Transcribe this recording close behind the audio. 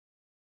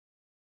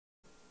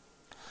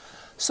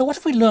So what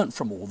have we learnt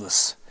from all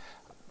this?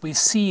 We've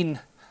seen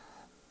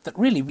that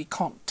really we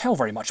can't tell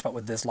very much about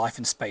whether there's life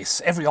in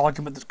space. Every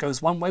argument that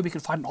goes one way, we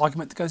can find an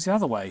argument that goes the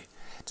other way.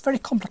 It's very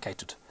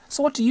complicated.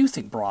 So what do you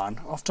think, Brian?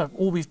 After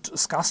all we've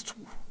discussed,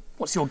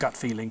 what's your gut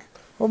feeling?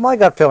 Well, my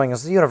gut feeling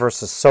is the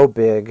universe is so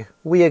big,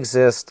 we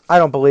exist, I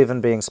don't believe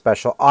in being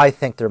special. I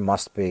think there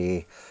must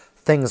be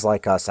things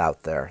like us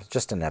out there. It's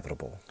just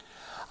inevitable.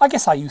 I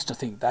guess I used to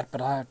think that,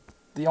 but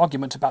the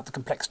argument about the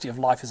complexity of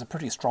life is a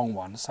pretty strong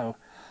one, so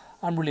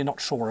I'm really not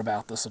sure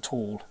about this at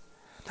all.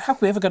 How are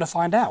we ever going to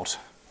find out?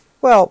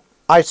 Well,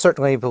 I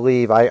certainly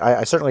believe,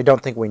 I certainly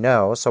don't think we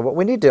know, so what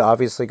we need to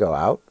obviously go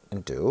out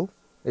and do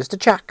is to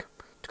check.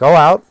 To go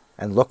out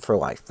and look for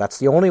life. That's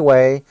the only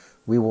way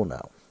we will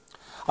know.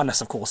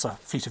 Unless, of course, a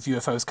fleet of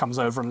UFOs comes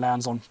over and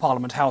lands on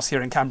Parliament House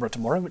here in Canberra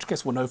tomorrow, in which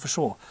case we'll know for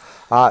sure.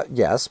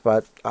 Yes,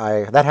 but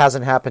that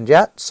hasn't happened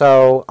yet,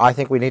 so I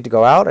think we need to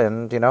go out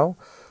and,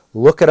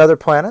 look at other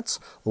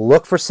planets,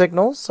 look for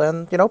signals,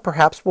 and,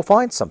 perhaps we'll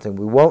find something.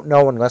 We won't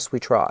know unless we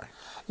try.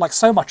 Like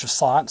so much of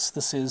science,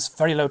 this is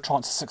very low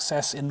chance of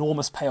success,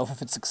 enormous payoff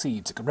if it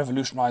succeeds. It could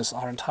revolutionise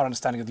our entire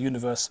understanding of the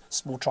universe,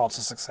 small chance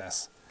of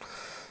success.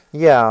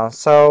 Yeah,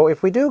 so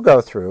if we do go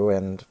through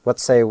and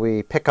let's say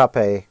we pick up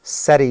a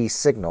SETI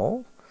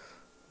signal,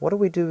 what do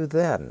we do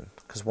then?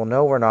 Because we'll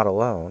know we're not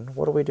alone.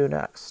 What do we do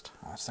next?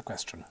 That's the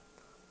question.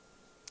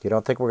 You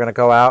don't think we're going to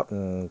go out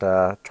and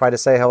try to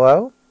say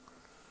hello?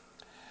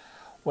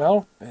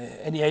 Well,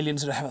 any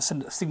aliens that have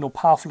a signal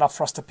powerful enough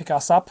for us to pick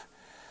us up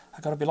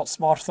have got to be a lot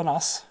smarter than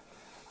us.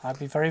 I'd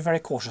be very, very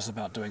cautious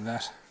about doing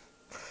that.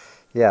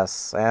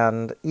 Yes,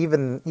 and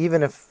even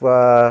if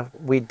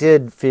we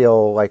did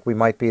feel like we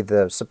might be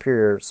the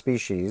superior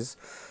species,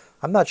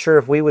 I'm not sure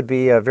if we would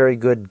be a very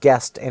good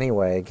guest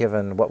anyway,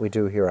 given what we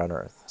do here on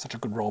Earth. Such a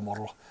good role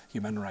model,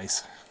 human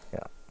race.